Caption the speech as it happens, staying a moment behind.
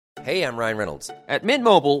Hey, I'm Ryan Reynolds. At Mint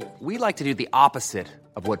Mobile, we like to do the opposite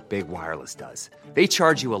of what Big Wireless does. They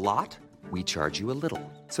charge you a lot, we charge you a little.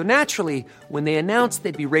 So naturally, when they announced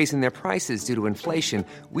they'd be raising their prices due to inflation,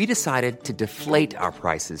 we decided to deflate our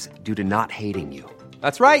prices due to not hating you.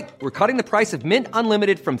 That's right. We're cutting the price of Mint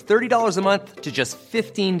Unlimited from $30 a month to just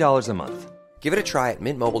 $15 a month. Give it a try at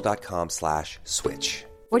mintmobile.com/switch.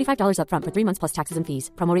 $45 up front for 3 months plus taxes and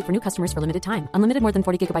fees. Promo rate for new customers for limited time. Unlimited more than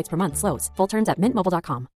 40 gigabytes per month. Slows full terms at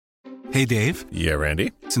mintmobile.com. Hey, Dave. Yeah,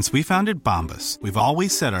 Randy. Since we founded Bombas, we've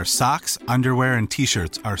always said our socks, underwear, and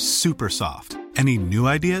T-shirts are super soft. Any new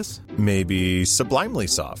ideas? Maybe sublimely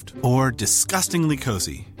soft. Or disgustingly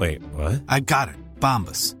cozy. Wait, what? I got it.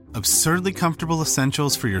 Bombas. Absurdly comfortable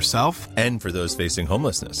essentials for yourself and for those facing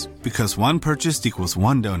homelessness. Because one purchased equals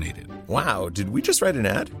one donated. Wow, did we just write an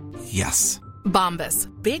ad? Yes. Bombas.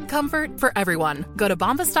 Big comfort for everyone. Go to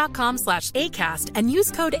bombas.com/ACAST and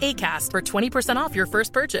use code ACAST for 20% off your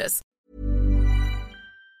first purchase.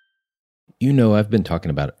 You know, I've been talking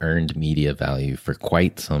about earned media value for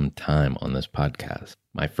quite some time on this podcast.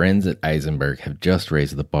 My friends at Eisenberg have just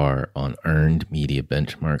raised the bar on earned media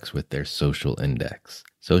benchmarks with their social index.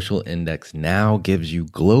 Social Index now gives you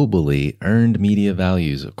globally earned media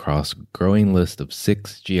values across a growing list of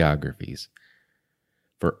 6 geographies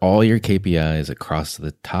for all your KPIs across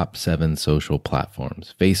the top 7 social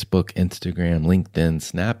platforms: Facebook, Instagram, LinkedIn,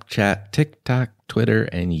 Snapchat, TikTok, Twitter,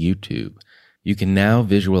 and YouTube. You can now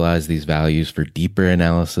visualize these values for deeper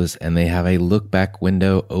analysis, and they have a look-back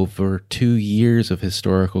window over 2 years of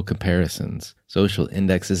historical comparisons. Social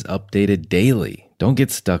Index is updated daily. Don't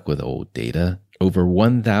get stuck with old data. Over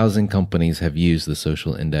 1,000 companies have used the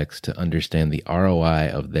Social Index to understand the ROI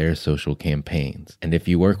of their social campaigns. And if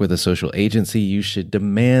you work with a social agency, you should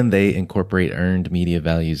demand they incorporate earned media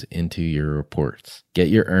values into your reports. Get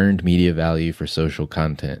your earned media value for social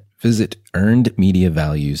content. Visit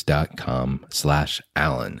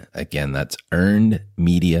earnedmediavalues.com/Alan. Again, that's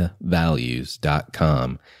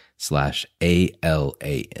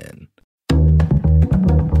earnedmediavalues.com/ALAN.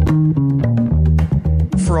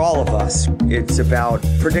 For all of us, it's about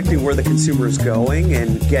predicting where the consumer is going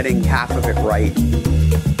and getting half of it right.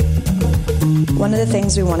 One of the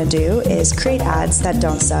things we want to do is create ads that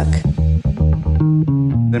don't suck.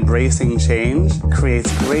 Embracing change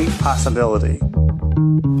creates great possibility.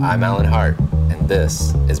 I'm Alan Hart, and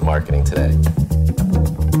this is Marketing Today.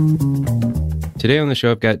 Today on the show,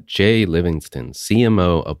 I've got Jay Livingston,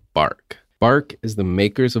 CMO of Bark. Bark is the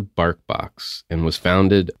makers of BarkBox and was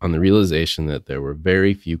founded on the realization that there were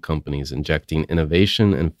very few companies injecting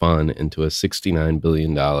innovation and fun into a $69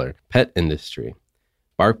 billion pet industry.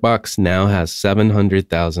 BarkBox now has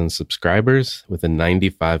 700,000 subscribers with a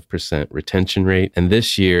 95% retention rate, and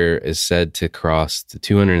this year is said to cross the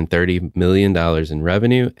 $230 million in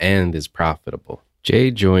revenue and is profitable.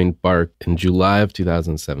 Jay joined Bark in July of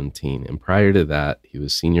 2017, and prior to that, he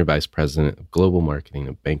was Senior Vice President of Global Marketing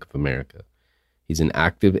at Bank of America. He's an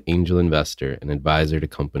active angel investor and advisor to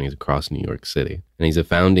companies across New York City, and he's a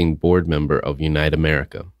founding board member of Unite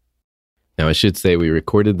America. Now, I should say we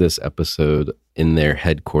recorded this episode in their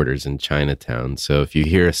headquarters in Chinatown, so if you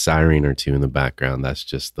hear a siren or two in the background, that's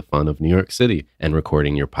just the fun of New York City and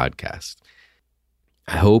recording your podcast.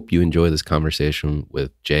 I hope you enjoy this conversation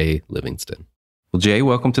with Jay Livingston. Well, Jay,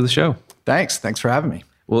 welcome to the show. Thanks for having me.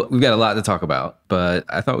 Well, we've got a lot to talk about, but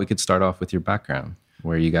I thought we could start off with your background,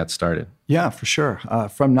 where you got started. Yeah, for sure.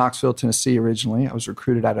 From Knoxville, Tennessee originally. I was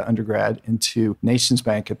recruited out of undergrad into Nations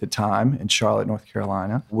Bank at the time in Charlotte, North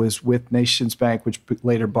Carolina. Was with Nations Bank, which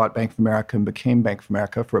later bought Bank of America and became Bank of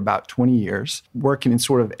America for about 20 years, working in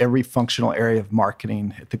sort of every functional area of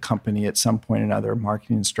marketing at the company at some point or another,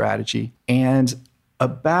 marketing and strategy. And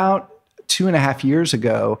about 2.5 years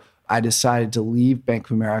ago, I decided to leave Bank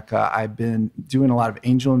of America. I've been doing a lot of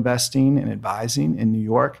angel investing and advising in New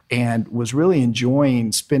York and was really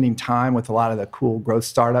enjoying spending time with a lot of the cool growth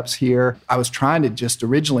startups here. I was trying to just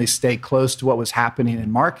originally stay close to what was happening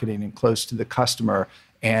in marketing and close to the customer.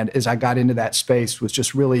 And as I got into that space, was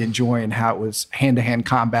just really enjoying how it was hand-to-hand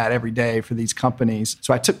combat every day for these companies.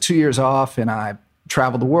 So I took 2 years off and I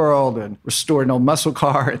traveled the world and restored an old muscle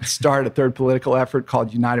car and started a third political effort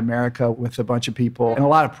called Unite America with a bunch of people and a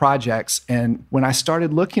lot of projects. And when I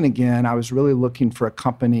started looking again, I was really looking for a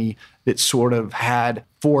company that sort of had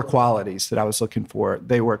 4 qualities that I was looking for.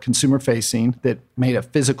 They were consumer facing, that made a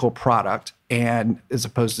physical product, and as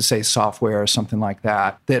opposed to say software or something like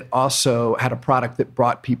that, that also had a product that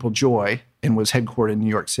brought people joy and was headquartered in New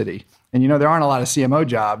York City. And there aren't a lot of CMO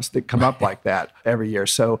jobs that come up like that every year.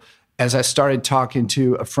 So as I started talking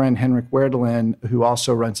to a friend, Henrik Werdelin, who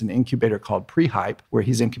also runs an incubator called Prehype, where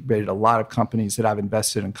he's incubated a lot of companies that I've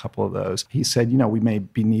invested in a couple of those. He said, we may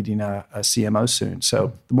be needing a CMO soon.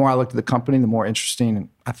 So the more I looked at the company, the more interesting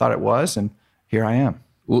I thought it was. And here I am.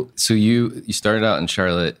 Well, so you started out in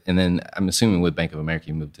Charlotte, and then I'm assuming with Bank of America,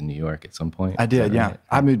 you moved to New York at some point. I did, yeah. Right?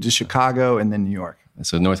 I moved to Chicago and then New York.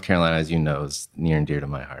 So North Carolina, as you know, is near and dear to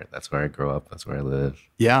my heart. That's where I grew up. That's where I live.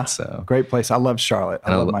 Yeah, so great place. I love Charlotte.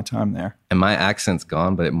 I love my time there. And my accent's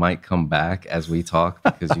gone, but it might come back as we talk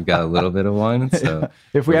because you got a little bit of one. So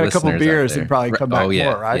if we had a couple beers, it'd probably come back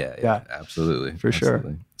more, right? Yeah, absolutely. For sure.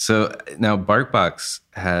 So now BarkBox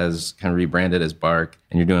has kind of rebranded as Bark,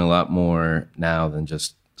 and you're doing a lot more now than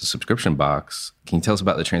just the subscription box. Can you tell us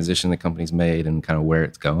about the transition the company's made and kind of where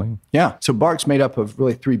it's going? Yeah. So Bark's made up of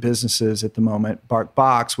really 3 businesses at the moment.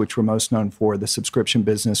 BarkBox, which we're most known for, the subscription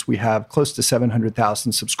business. We have close to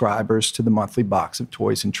 700,000 subscribers to the monthly box of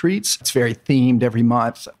toys and treats. It's very themed every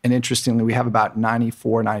month. And interestingly, we have about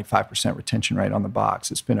 95% retention rate on the box.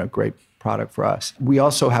 It's been a great product for us. We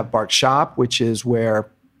also have Bark Shop, which is where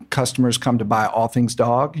customers come to buy all things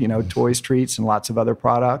dog, toys, treats, and lots of other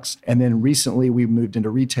products. And then recently we moved into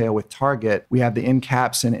retail with Target. We have the end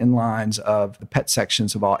caps and end lines of the pet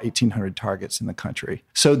sections of all 1,800 Targets in the country.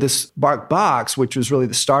 So this Bark Box, which was really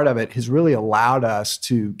the start of it, has really allowed us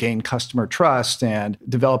to gain customer trust and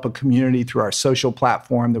develop a community through our social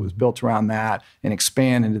platform that was built around that and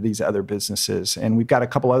expand into these other businesses. And we've got a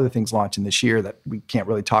couple other things launching this year that we can't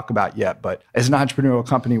really talk about yet. But as an entrepreneurial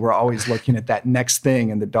company, we're always looking at that next thing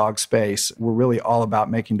in the dog space. We're really all about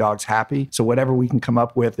making dogs happy. So whatever we can come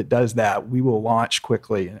up with that does that, we will launch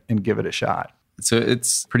quickly and give it a shot. So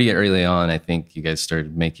it's pretty early on, I think you guys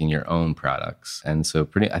started making your own products. And so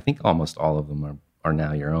I think almost all of them are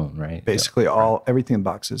now your own, right? Basically everything in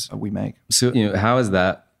boxes we make. So, how has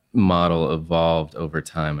that model evolved over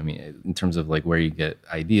time? I mean, in terms of like where you get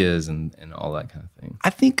ideas and all that kind of thing. I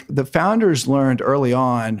think the founders learned early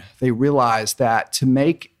on, they realized that to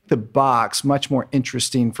make the box much more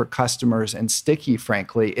interesting for customers and sticky,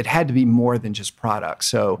 frankly, it had to be more than just products.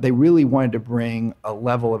 So they really wanted to bring a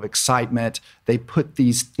level of excitement. They put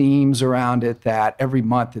these themes around it that every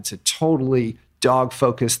month it's a totally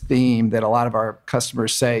dog-focused theme that a lot of our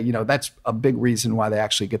customers say, that's a big reason why they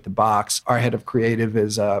actually get the box. Our head of creative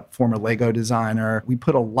is a former Lego designer. We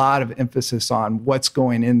put a lot of emphasis on what's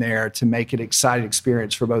going in there to make it an exciting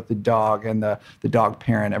experience for both the dog and the dog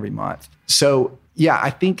parent every month. So yeah, I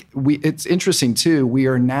think it's interesting too. We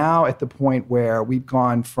are now at the point where we've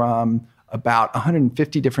gone from about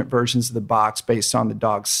 150 different versions of the box based on the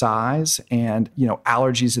dog's size and,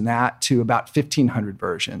 allergies in that to about 1,500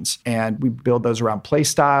 versions. And we build those around play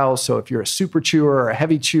styles. So if you're a super chewer or a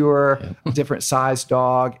heavy chewer, different size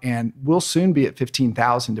dog, and we'll soon be at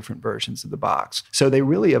 15,000 different versions of the box. So they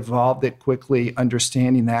really evolved it quickly,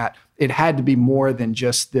 understanding that it had to be more than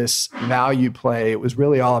just this value play. It was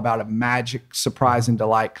really all about a magic, surprise, and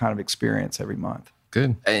delight kind of experience every month.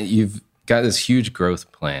 Good. And you've got this huge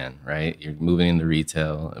growth plan, right? You're moving into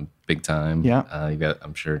retail big time. Yeah. You've got,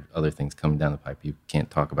 I'm sure, other things coming down the pipe you can't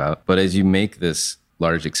talk about. But as you make this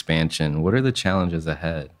large expansion, what are the challenges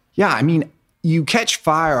ahead? Yeah, I mean, you catch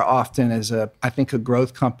fire often as a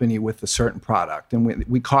growth company with a certain product. And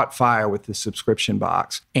we caught fire with the subscription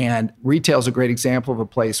box. And retail is a great example of a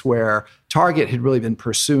place where Target had really been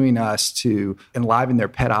pursuing us to enliven their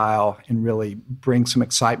pet aisle and really bring some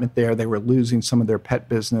excitement there. They were losing some of their pet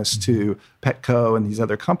business to Petco and these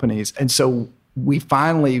other companies. And so we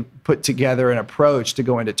finally put together an approach to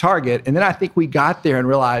go into Target. And then I think we got there and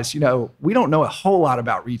realized, we don't know a whole lot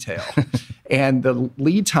about retail. And the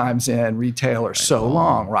lead times in retail are so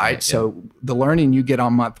long, right? Yeah. So the learning you get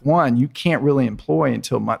on month 1, you can't really employ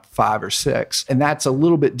until month 5 or 6. And that's a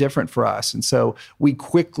little bit different for us. And so we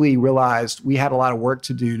quickly realized we had a lot of work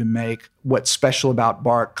to do to make what's special about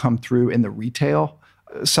Bark come through in the retail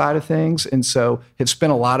side of things. And so have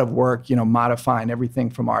spent a lot of work, modifying everything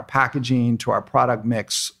from our packaging to our product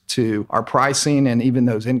mix to our pricing and even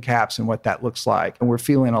those end caps and what that looks like. And we're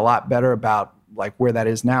feeling a lot better about like where that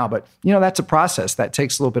is now. But, that's a process that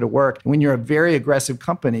takes a little bit of work. And when you're a very aggressive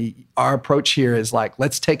company, our approach here is like,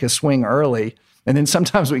 let's take a swing early. And then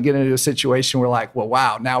sometimes we get into a situation where like, well,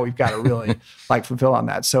 wow, now we've got to really fulfill on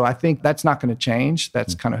that. So I think that's not going to change.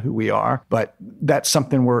 That's kind of who we are. But that's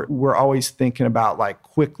something we're always thinking about, like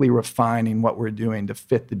quickly refining what we're doing to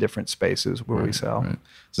fit the different spaces where we sell. Right.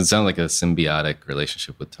 So it sounds like a symbiotic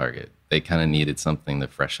relationship with Target. They kind of needed something to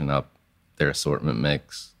freshen up their assortment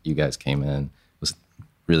mix. You guys came in.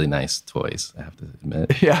 Really nice toys, I have to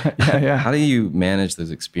admit. Yeah. How do you manage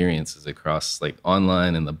those experiences across like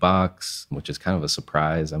online and the box, which is kind of a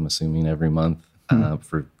surprise, I'm assuming, every month?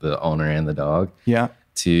 for the owner and the dog. Yeah.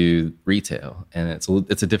 To retail, and it's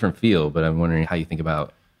a different feel. But I'm wondering how you think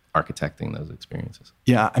about architecting those experiences.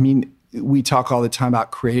 Yeah, I mean, we talk all the time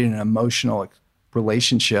about creating an emotional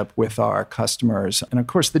relationship with our customers. And of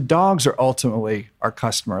course, the dogs are ultimately our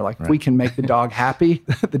customer. Like, if we can make the dog happy,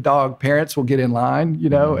 the dog parents will get in line,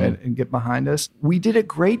 and get behind us. We did a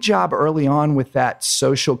great job early on with that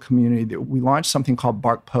social community. We launched something called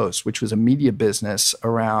Bark Post, which was a media business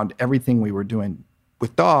around everything we were doing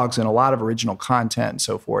with dogs and a lot of original content and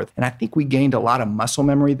so forth. And I think we gained a lot of muscle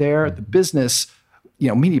memory there. The business,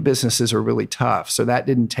 media businesses are really tough. So that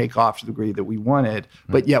didn't take off to the degree that we wanted.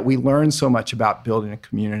 But yet we learned so much about building a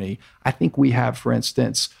community. I think we have, for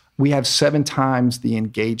instance, 7 times the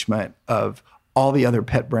engagement of all the other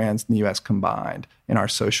pet brands in the U.S. combined in our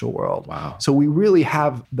social world. Wow. So we really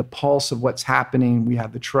have the pulse of what's happening. We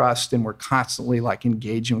have the trust, and we're constantly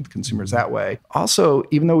engaging with consumers that way. Also,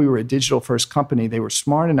 even though we were a digital first company, they were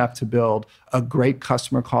smart enough to build a great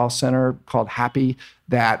customer call center called Happy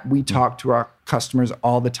that we talk to our customers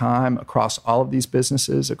all the time across all of these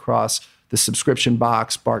businesses, across the subscription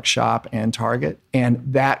box, Bark Shop, and Target. And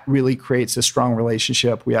that really creates a strong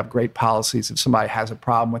relationship. We have great policies. If somebody has a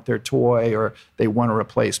problem with their toy or they want a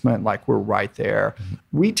replacement, we're right there.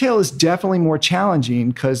 Retail is definitely more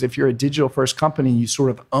challenging because if you're a digital first company, you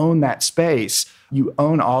sort of own that space. You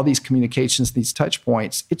own all these communications, these touch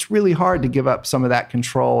points. It's really hard to give up some of that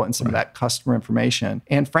control and some of that customer information.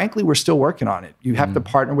 And frankly, we're still working on it. You have to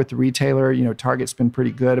partner with the retailer. Target's been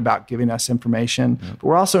pretty good about giving us information, but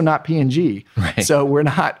we're also not P&G. Right. So we're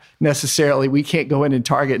not necessarily, we can't go in and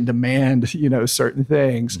Target and demand, certain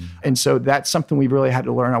things. And so that's something we've really had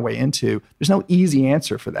to learn our way into. There's no easy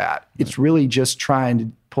answer for that. It's really just trying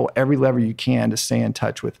to pull every lever you can to stay in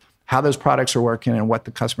touch with how those products are working and what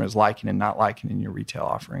the customer is liking and not liking in your retail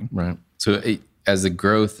offering. Right. So as the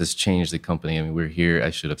growth has changed the company, I mean, we're here, I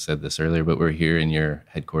should have said this earlier, but we're here in your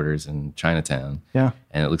headquarters in Chinatown. Yeah.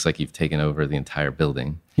 And it looks like you've taken over the entire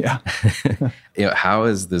building. Yeah. How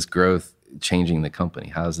is this growth changing the company?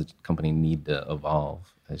 How does the company need to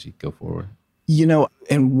evolve as you go forward?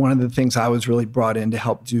 And one of the things I was really brought in to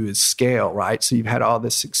help do is scale, right? So you've had all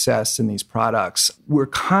this success in these products. We're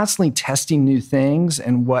constantly testing new things.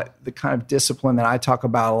 And what the kind of discipline that I talk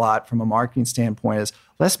about a lot from a marketing standpoint is,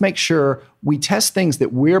 let's make sure we test things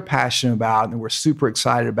that we're passionate about and that we're super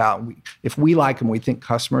excited about. And if we like them, we think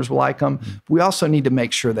customers will like them. We also need to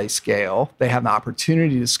make sure they scale. They have the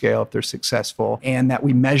opportunity to scale if they're successful, and that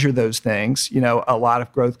we measure those things. A lot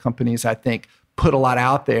of growth companies, I think, put a lot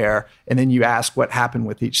out there, and then you ask what happened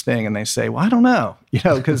with each thing, and they say, well, I don't know,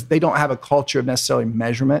 because they don't have a culture of necessarily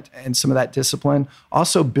measurement and some of that discipline.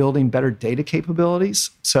 Also building better data capabilities.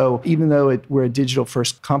 So even though we're a digital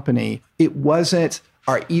first company, it wasn't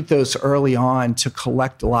our ethos early on to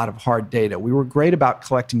collect a lot of hard data. We were great about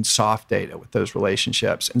collecting soft data with those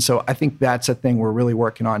relationships. And so I think that's a thing we're really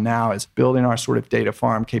working on now, is building our sort of data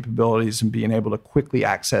farm capabilities and being able to quickly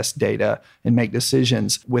access data and make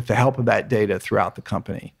decisions with the help of that data throughout the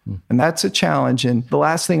company. And that's a challenge. And the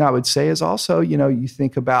last thing I would say is also, you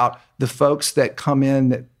think about the folks that come in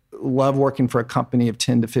that love working for a company of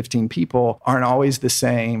 10 to 15 people aren't always the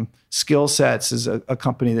same skill sets as a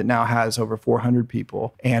company that now has over 400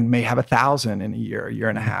 people and may have 1,000 in a year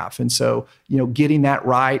and a half. And so, getting that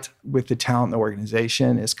right with the talent in the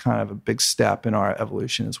organization is kind of a big step in our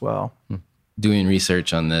evolution as well. Doing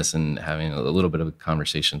research on this and having a little bit of a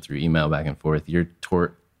conversation through email back and forth, your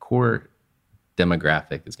core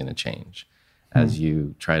demographic is going to change as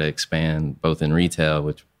you try to expand both in retail,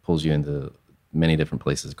 which pulls you into many different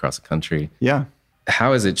places across the country. Yeah.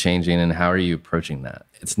 How is it changing, and how are you approaching that?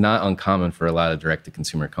 It's not uncommon for a lot of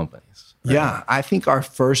direct-to-consumer companies. Right? Yeah, I think our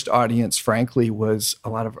first audience, frankly, was a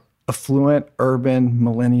lot of affluent, urban,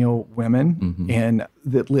 millennial women and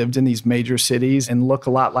that lived in these major cities and look a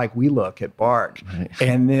lot like we look at Bark. Right.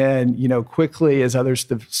 And then, quickly as others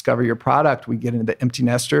discover your product, we get into the empty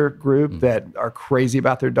nester group that are crazy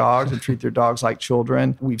about their dogs and treat their dogs like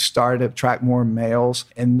children. We've started to attract more males.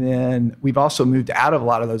 And then we've also moved out of a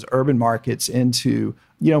lot of those urban markets into,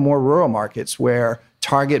 more rural markets where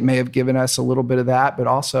Target may have given us a little bit of that, but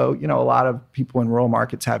also, a lot of people in rural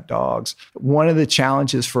markets have dogs. One of the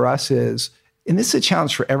challenges for us is, and this is a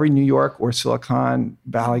challenge for every New York or Silicon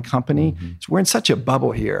Valley company, is we're in such a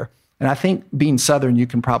bubble here. And I think being Southern, you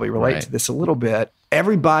can probably relate to this a little bit.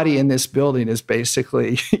 everybody in this building is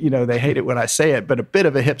basically, they hate it when I say it, but a bit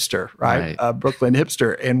of a hipster, right? A Brooklyn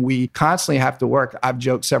hipster. And we constantly have to work. I've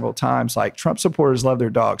joked several times, like Trump supporters love their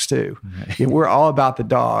dogs too. Right. We're all about the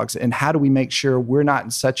dogs. And how do we make sure we're not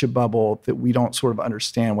in such a bubble that we don't sort of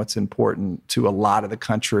understand what's important to a lot of the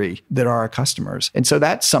country that are our customers? And so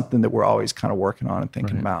that's something that we're always kind of working on and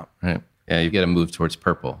thinking about. Right. Yeah, you got to move towards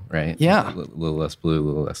purple, right? Yeah. A little less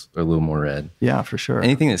blue, a little more red. Yeah, for sure.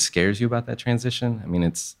 Anything that scares you about that transition? I mean,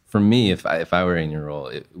 it's for me, if I were in your role,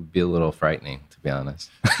 it would be a little frightening, to be honest.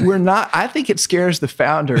 I think it scares the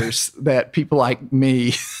founders that people like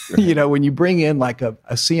me, when you bring in like a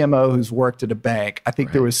CMO who's worked at a bank, I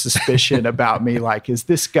think there was suspicion about me, like, is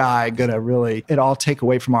this guy going to really at all take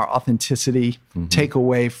away from our authenticity, take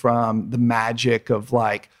away from the magic of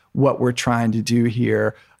like what we're trying to do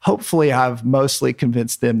here? Hopefully, I've mostly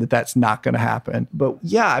convinced them that that's not going to happen. But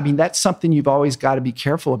yeah, I mean, that's something you've always got to be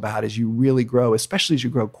careful about as you really grow, especially as you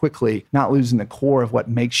grow quickly, not losing the core of what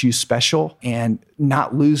makes you special and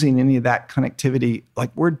not losing any of that connectivity. Like,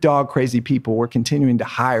 we're dog crazy people. We're continuing to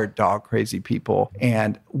hire dog crazy people.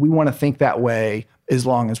 And we want to think that way as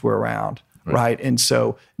long as we're around, right? And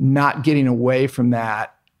so not getting away from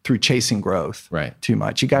that through chasing growth too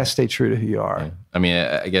much. You got to stay true to who you are. Yeah. I mean,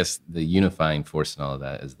 I guess the unifying force in all of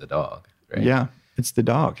that is the dog, right? Yeah, it's the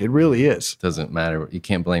dog. It really is. It doesn't matter. You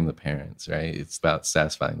can't blame the parents, right? It's about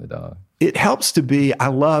satisfying the dog. It helps to be, I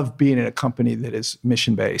love being in a company that is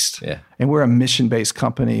mission-based. Yeah. And we're a mission-based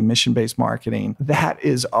company, mission-based marketing. That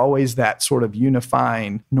is always that sort of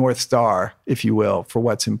unifying North Star, if you will, for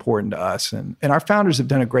what's important to us. And our founders have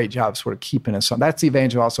done a great job sort of keeping us on. That's the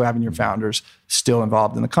advantage of also having your founders still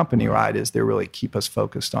involved in the company, right? Is they really keep us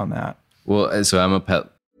focused on that. Well, so I'm a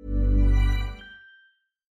pet.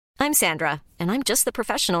 I'm Sandra, and I'm just the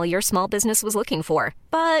professional your small business was looking for.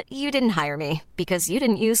 But you didn't hire me because you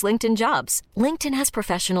didn't use LinkedIn Jobs. LinkedIn has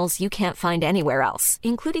professionals you can't find anywhere else,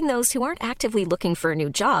 including those who aren't actively looking for a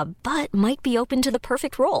new job, but might be open to the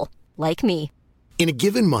perfect role, like me. In a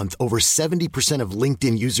given month, over 70% of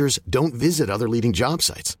LinkedIn users don't visit other leading job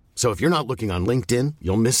sites. So if you're not looking on LinkedIn,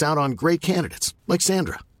 you'll miss out on great candidates like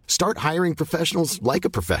Sandra. Start hiring professionals like a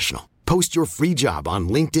professional. Post your free job on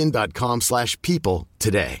linkedin.com/people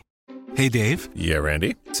today. Hey, Dave. Yeah,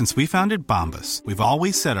 Randy. Since we founded Bombas, we've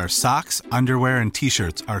always said our socks, underwear, and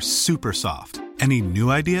T-shirts are super soft. Any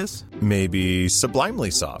new ideas? Maybe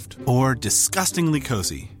sublimely soft. Or disgustingly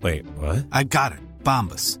cozy. Wait, what? I got it.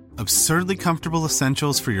 Bombas. Absurdly comfortable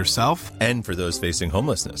essentials for yourself and for those facing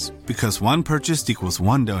homelessness. Because one purchased equals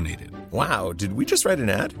one donated. Wow, did we just write an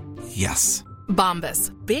ad? Yes.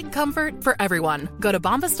 Bombas. Big comfort for everyone. Go to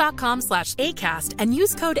bombas.com/ACAST and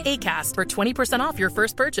use code ACAST for 20% off your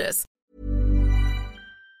first purchase.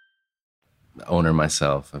 The owner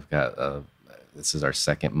myself, I've got, this is our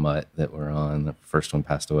second mutt that we're on. The first one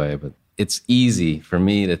passed away, but it's easy for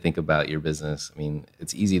me to think about your business. I mean,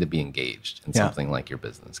 it's easy to be engaged in something like your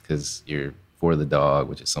business because you're for the dog,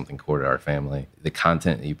 which is something core to our family. The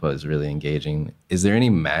content that you put is really engaging. Is there any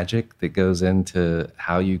magic that goes into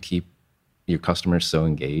how you keep your customers so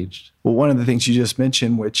engaged? Well, one of the things you just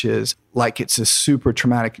mentioned, which is like it's a super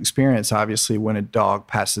traumatic experience, obviously, when a dog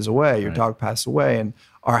passes away, your dog passes away. And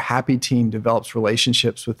our happy team develops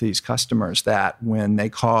relationships with these customers that when they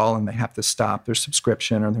call and they have to stop their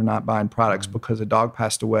subscription or they're not buying products because a dog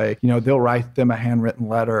passed away, they'll write them a handwritten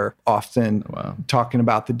letter, often talking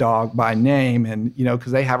about the dog by name and,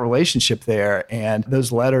 because they have a relationship there. And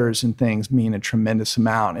those letters and things mean a tremendous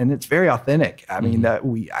amount. And it's very authentic. I mean,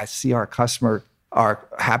 I see our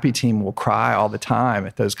happy team will cry all the time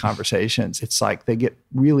at those conversations. It's like they get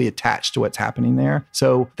really attached to what's happening there.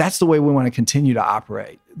 So that's the way we want to continue to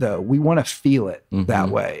operate, though. We want to feel it that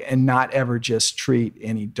way and not ever just treat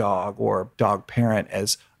any dog or dog parent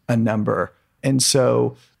as a number. And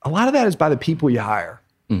so a lot of that is by the people you hire.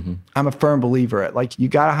 I'm a firm believer at you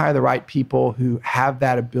got to hire the right people who have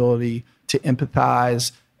that ability to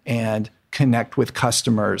empathize and connect with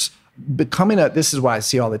customers. This is what I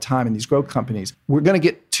see all the time in these growth companies. We're going to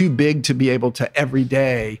get too big to be able to every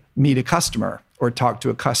day meet a customer or talk to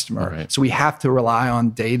a customer. Right. So we have to rely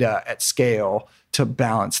on data at scale to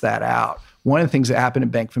balance that out. One of the things that happened in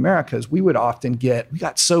Bank of America is we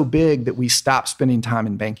got so big that we stopped spending time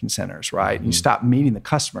in banking centers, right? And you stop meeting the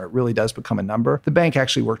customer. It really does become a number. The bank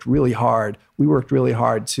actually worked really hard. We worked really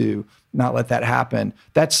hard to not let that happen.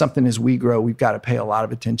 That's something as we grow, we've got to pay a lot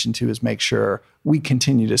of attention to is make sure we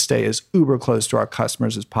continue to stay as uber close to our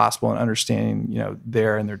customers as possible and understanding,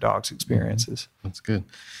 their and their dogs' experiences. That's good.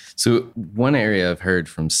 So one area I've heard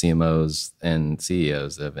from CMOs and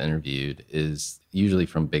CEOs that I've interviewed is usually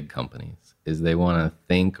from big companies, is they want to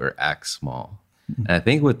think or act small. And I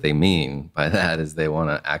think what they mean by that is they want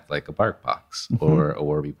to act like a BarkBox or a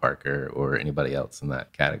Warby Parker or anybody else in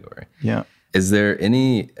that category. Yeah. Is there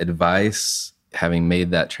any advice, having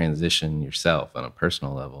made that transition yourself on a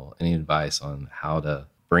personal level, any advice on how to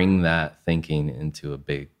bring that thinking into a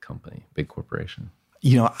big company, big corporation?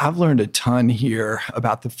 I've learned a ton here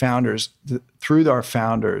about the founders, through our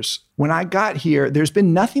founders. When I got here, there's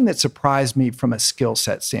been nothing that surprised me from a skill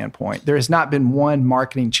set standpoint. There has not been one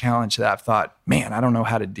marketing challenge that I've thought, man, I don't know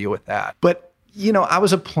how to deal with that. But, I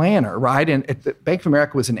was a planner, right? And Bank of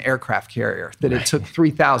America was an aircraft carrier that it took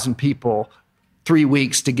 3,000 people 3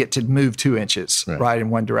 weeks to get to move 2 inches, right, in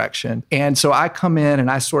one direction. And so I come in and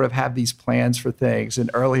I sort of have these plans for things. And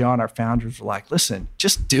early on, our founders were like, listen,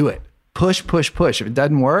 just do it. Push, push, push. If it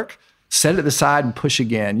doesn't work, set it aside and push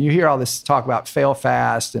again. You hear all this talk about fail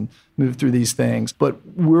fast and move through these things, but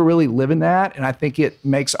we're really living that. And I think it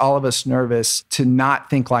makes all of us nervous to not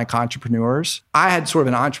think like entrepreneurs. I had sort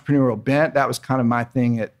of an entrepreneurial bent. That was kind of my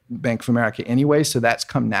thing at Bank of America anyway, so that's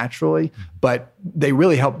come naturally. But they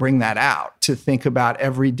really help bring that out to think about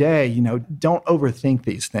every day, don't overthink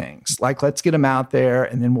these things. Like, let's get them out there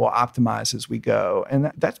and then we'll optimize as we go.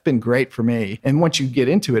 And that's been great for me. And once you get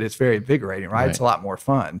into it, it's very invigorating, right? It's a lot more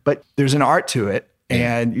fun. But there's an art to it.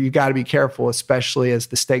 And you got to be careful, especially as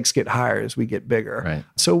the stakes get higher, as we get bigger. Right.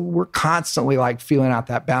 So we're constantly feeling out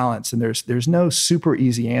that balance. And there's no super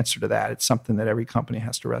easy answer to that. It's something that every company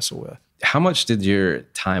has to wrestle with. How much did your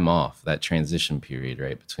time off, that transition period,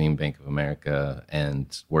 right, between Bank of America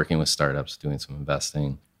and working with startups, doing some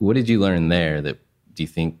investing, what did you learn there that do you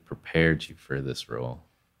think prepared you for this role?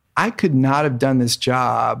 I could not have done this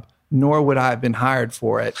job, nor would I have been hired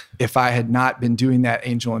for it, if I had not been doing that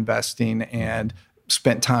angel investing and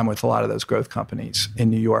spent time with a lot of those growth companies in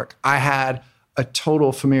New York. I had a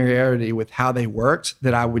total familiarity with how they worked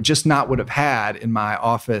that I would have had in my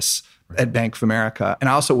office at Bank of America. And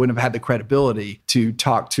I also wouldn't have had the credibility to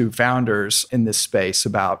talk to founders in this space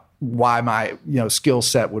about why my skill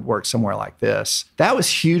set would work somewhere like this. That was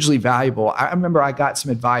hugely valuable. I remember I got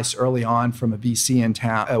some advice early on from a VC in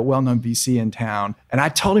town, a well-known VC in town. And I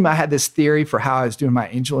told him I had this theory for how I was doing my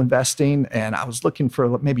angel investing. And I was looking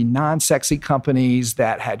for maybe non-sexy companies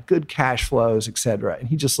that had good cash flows, et cetera. And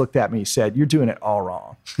he just looked at me and said, you're doing it all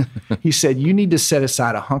wrong. He said, you need to set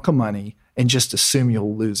aside a hunk of money and just assume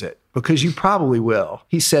you'll lose it, because you probably will.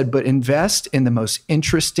 He said, but invest in the most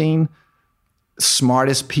interesting,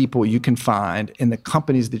 smartest people you can find in the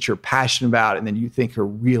companies that you're passionate about and then you think are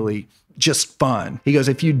really just fun. He goes,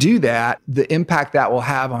 if you do that, the impact that will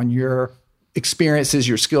have on your experiences,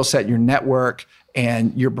 your skill set, your network,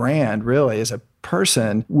 and your brand really as a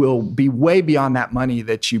person will be way beyond that money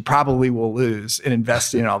that you probably will lose in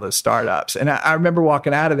investing in all those startups. And I remember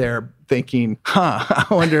walking out of there thinking, I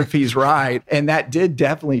wonder if he's right. And that did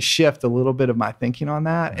definitely shift a little bit of my thinking on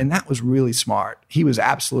that. And that was really smart. He was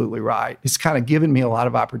absolutely right. It's kind of given me a lot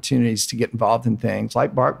of opportunities to get involved in things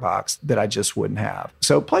like BarkBox that I just wouldn't have.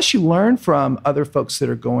 So plus you learn from other folks that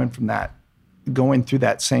are going through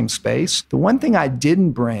that same space. The one thing I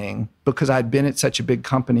didn't bring, because I'd been at such a big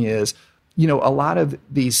company, is a lot of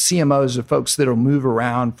these CMOs are folks that'll move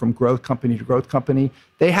around from growth company to growth company.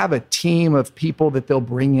 They have a team of people that they'll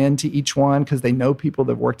bring into each one because they know people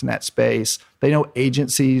that have worked in that space. They know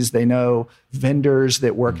agencies, they know vendors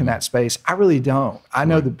that work in that space. I really don't. I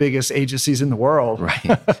know the biggest agencies in the world.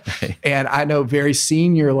 Right. And I know very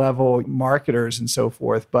senior level marketers and so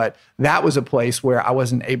forth. But that was a place where I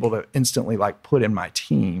wasn't able to instantly put in my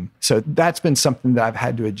team. So that's been something that I've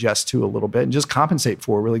had to adjust to a little bit and just compensate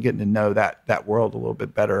for, really getting to know that world a little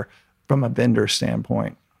bit better from a vendor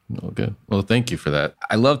standpoint. Well, good. Well, thank you for that.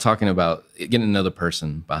 I love talking about getting to know the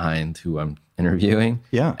person behind who I'm interviewing.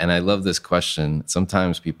 Yeah. And I love this question.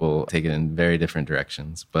 Sometimes people take it in very different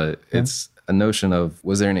directions, but it's a notion of,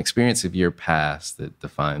 was there an experience of your past that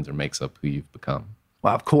defines or makes up who you've become?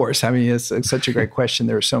 Well, of course. I mean, it's such a great question.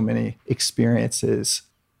 There are so many experiences.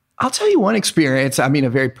 I'll tell you one experience, a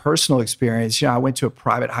very personal experience. I went to a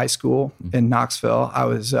private high school in Knoxville. I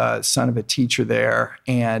was son of a teacher there,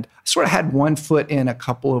 and I sort of had one foot in a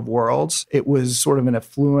couple of worlds. It was sort of an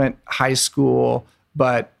affluent high school,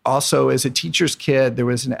 but also as a teacher's kid, there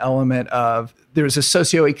was an element of, there was a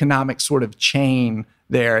socioeconomic sort of chain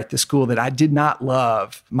there at the school that I did not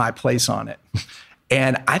love my place on it.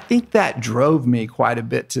 And I think that drove me quite a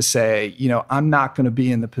bit to say, I'm not going to be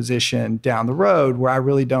in the position down the road where I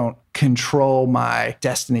really don't control my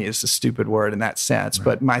destiny, is a stupid word in that sense,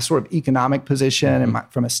 but my sort of economic position and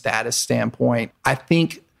from a status standpoint, I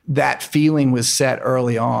think that feeling was set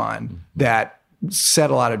early on that set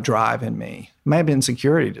a lot of drive in me. may have been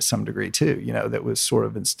security to some degree too, that was sort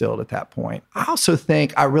of instilled at that point. I also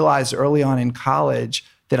think I realized early on in college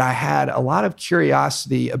that I had a lot of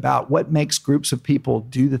curiosity about what makes groups of people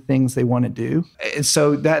do the things they want to do. And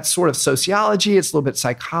so that's sort of sociology, it's a little bit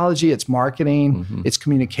psychology, it's marketing, it's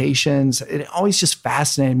communications. It always just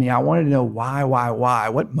fascinated me. I wanted to know why,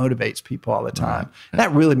 what motivates people all the time. Right.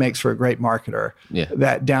 That really makes for a great marketer.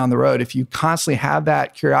 That down the road, if you constantly have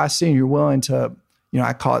that curiosity and you're willing to,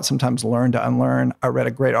 I call it sometimes learn to unlearn. I read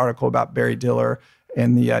a great article about Barry Diller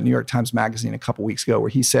in the New York Times Magazine a couple weeks ago, where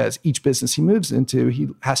he says each business he moves into, he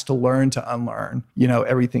has to learn to unlearn,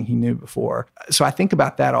 everything he knew before. So I think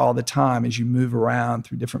about that all the time as you move around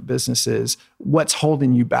through different businesses, what's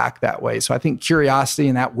holding you back that way. So I think curiosity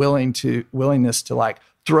and that willingness to like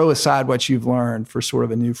throw aside what you've learned for sort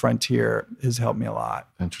of a new frontier has helped me a lot.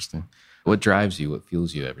 Interesting. What drives you? What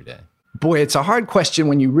fuels you every day? Boy, it's a hard question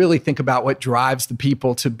when you really think about what drives the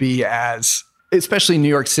people to be especially in New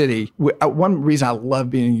York City. One reason I love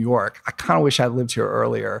being in New York, I kind of wish I lived here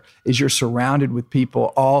earlier, is you're surrounded with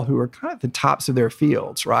people all who are kind of at the tops of their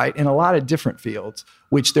fields, right? In a lot of different fields,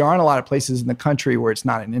 which there aren't a lot of places in the country where it's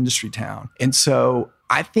not an industry town. And so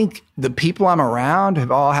I think the people I'm around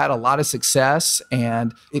have all had a lot of success,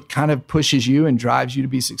 and it kind of pushes you and drives you to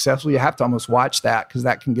be successful. You have to almost watch that, because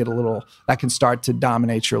that can start to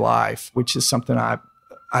dominate your life, which is something I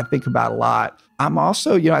think about a lot. I'm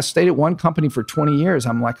also, I stayed at one company for 20 years.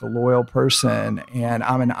 I'm like a loyal person, and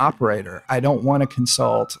I'm an operator. I don't want to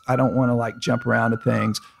consult. I don't want to like jump around to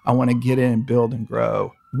things. I want to get in and build and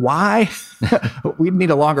grow. Why? We'd need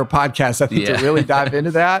a longer podcast, I think, to really dive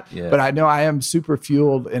into that. But I know I am super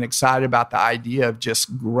fueled and excited about the idea of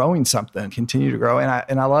just growing something, continue to grow.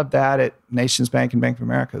 And I love that at Nations Bank and Bank of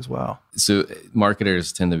America as well. So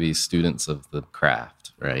marketers tend to be students of the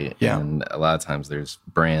craft, right? Yeah. And a lot of times there's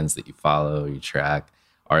brands that you follow, you track.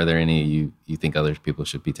 Are there any you think other people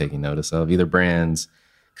should be taking notice of, either brands,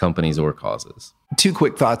 companies, or causes? Two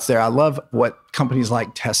quick thoughts there. I love what companies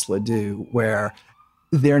like Tesla do, where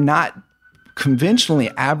they're not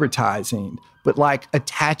conventionally advertising, but like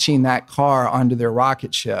attaching that car onto their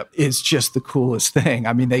rocket ship is just the coolest thing.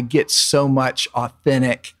 I mean, they get so much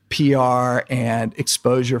authentic PR and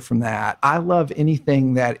exposure from that. I love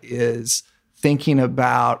anything that is thinking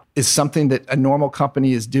about is something that a normal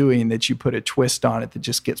company is doing, that you put a twist on it that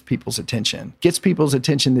just gets people's attention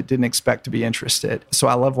that didn't expect to be interested. So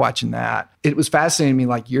I love watching that. It was fascinating to me,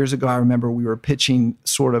 like years ago, I remember we were pitching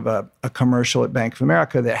sort of a commercial at Bank of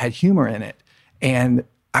America that had humor in it. And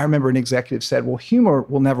I remember an executive said, well, humor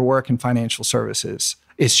will never work in financial services.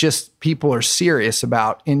 It's just people are serious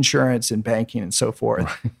about insurance and banking and so forth.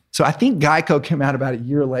 Right. So I think Geico came out about a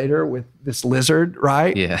year later with this lizard,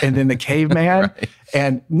 right? Yeah. And then the caveman. Right.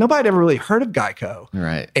 And nobody ever really heard of Geico.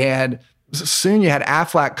 Right. And soon you had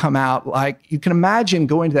Aflac come out. Like, you can imagine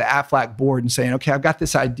going to the Aflac board and saying, okay, I've got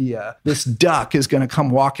this idea. This duck is going to come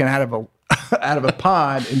walking out of a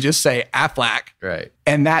pond and just say Aflac. Right.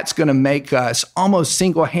 And that's going to make us almost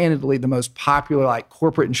single-handedly the most popular like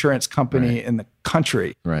corporate insurance company in the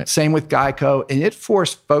country. Right. Same with Geico. And it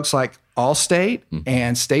forced folks like Allstate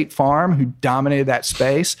and State Farm, who dominated that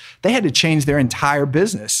space, they had to change their entire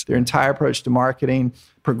business, their entire approach to marketing.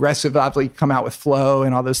 Progressive obviously come out with Flow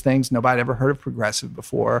and all those things. Nobody ever heard of Progressive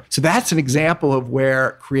before. So that's an example of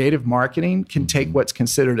where creative marketing can take what's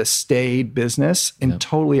considered a staid business and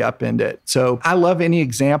totally upend it. So I love any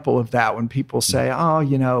example of that when people say,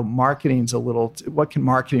 oh, marketing's what can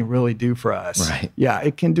marketing really do for us? Right. Yeah,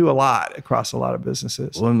 it can do a lot across a lot of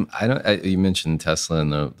businesses. Well, you mentioned Tesla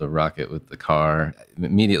and the rocket with the car. I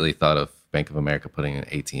immediately thought of Bank of America putting an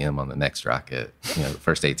ATM on the next rocket, the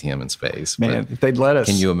first ATM in space. Man, if they'd let us.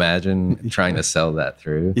 Can you imagine trying to sell that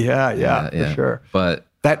through? Yeah, for sure. But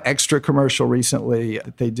that extra commercial recently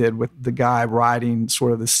that they did with the guy writing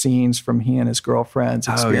sort of the scenes from he and his girlfriend's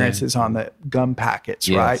experiences on the gum packets,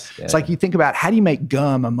 right? Yeah. It's like you think about how do you make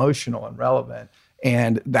gum emotional and relevant?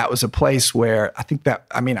 And that was a place where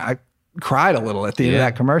I cried a little at the end of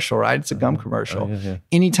that commercial, right? It's a gum commercial.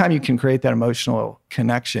 Anytime you can create that emotional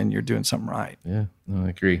connection, you're doing something right. Yeah, no, I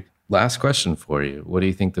agree. Last question for you. What do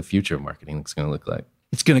you think the future of marketing is going to look like?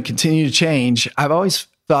 It's going to continue to change. I've always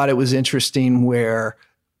thought it was interesting where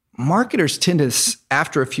marketers tend to,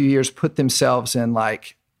 after a few years, put themselves in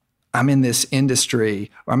like, I'm in this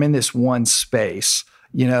industry or I'm in this one space,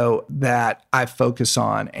 that I focus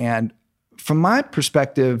on. And from my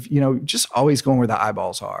perspective, just always going where the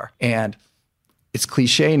eyeballs are. And it's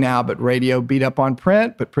cliche now, but radio beat up on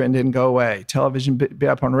print, but print didn't go away. Television beat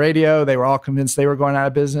up on radio. They were all convinced they were going out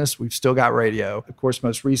of business. We've still got radio. Of course,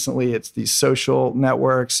 most recently, it's these social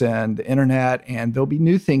networks and the internet, and there'll be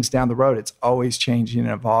new things down the road. It's always changing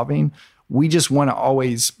and evolving. We just want to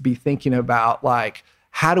always be thinking about like,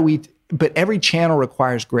 but every channel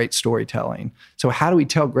requires great storytelling. So how do we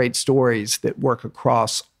tell great stories that work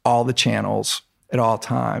across all the channels at all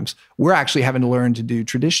times? We're actually having to learn to do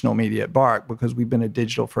traditional media at Bark because we've been a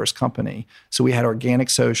digital first company. So we had organic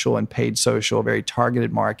social and paid social, very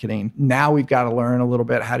targeted marketing. Now we've got to learn a little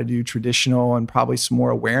bit how to do traditional and probably some more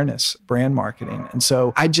awareness brand marketing. And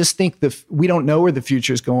so I just think we don't know where the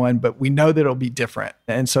future is going, but we know that it'll be different.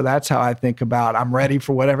 And so that's how I think about, I'm ready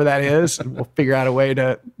for whatever that is. And we'll figure out a way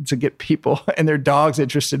to get people and their dogs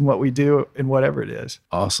interested in what we do and whatever it is.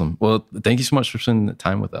 Awesome. Well, thank you so much for spending the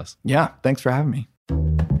time with us. Yeah, thanks for having me.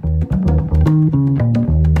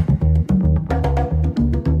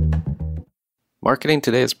 Marketing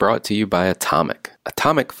Today is brought to you by Atomic.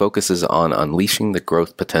 Atomic focuses on unleashing the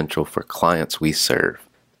growth potential for clients we serve.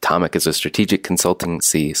 Atomic is a strategic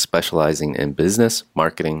consultancy specializing in business,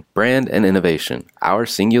 marketing, brand, and innovation. Our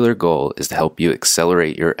singular goal is to help you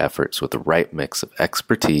accelerate your efforts with the right mix of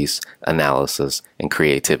expertise, analysis, and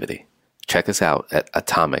creativity. Check us out at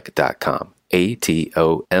atomic.com.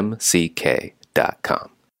 ATOMCK.com.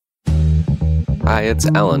 Hi, it's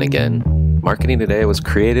Alan again. Marketing Today was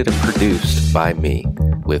created and produced by me,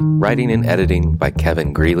 with writing and editing by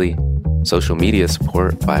Kevin Greeley, social media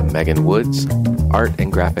support by Megan Woods, art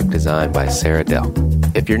and graphic design by Sarah Dell.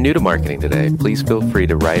 If you're new to Marketing Today, please feel free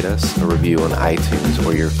to write us a review on iTunes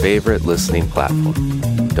or your favorite listening platform.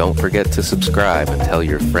 Don't forget to subscribe and tell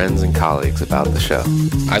your friends and colleagues about the show.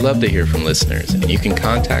 I love to hear from listeners, and you can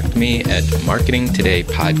contact me at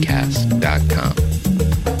marketingtodaypodcast.com.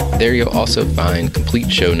 There you'll also find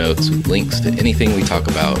complete show notes with links to anything we talk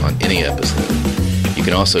about on any episode. You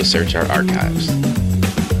can also search our archives.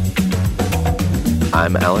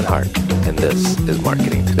 I'm Alan Hart, and this is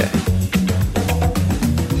Marketing Today.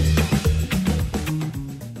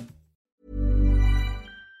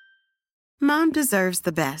 Mom deserves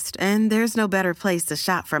the best, and there's no better place to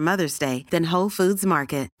shop for Mother's Day than Whole Foods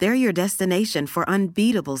Market. They're your destination for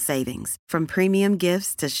unbeatable savings, from premium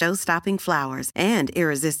gifts to show-stopping flowers and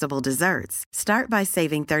irresistible desserts. Start by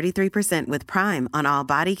saving 33% with Prime on all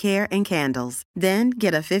body care and candles. Then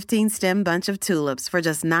get a 15-stem bunch of tulips for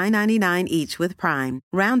just $9.99 each with Prime.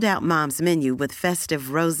 Round out Mom's menu with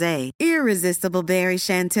festive rosé, irresistible berry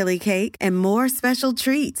chantilly cake, and more special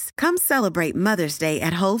treats. Come celebrate Mother's Day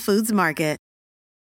at Whole Foods Market.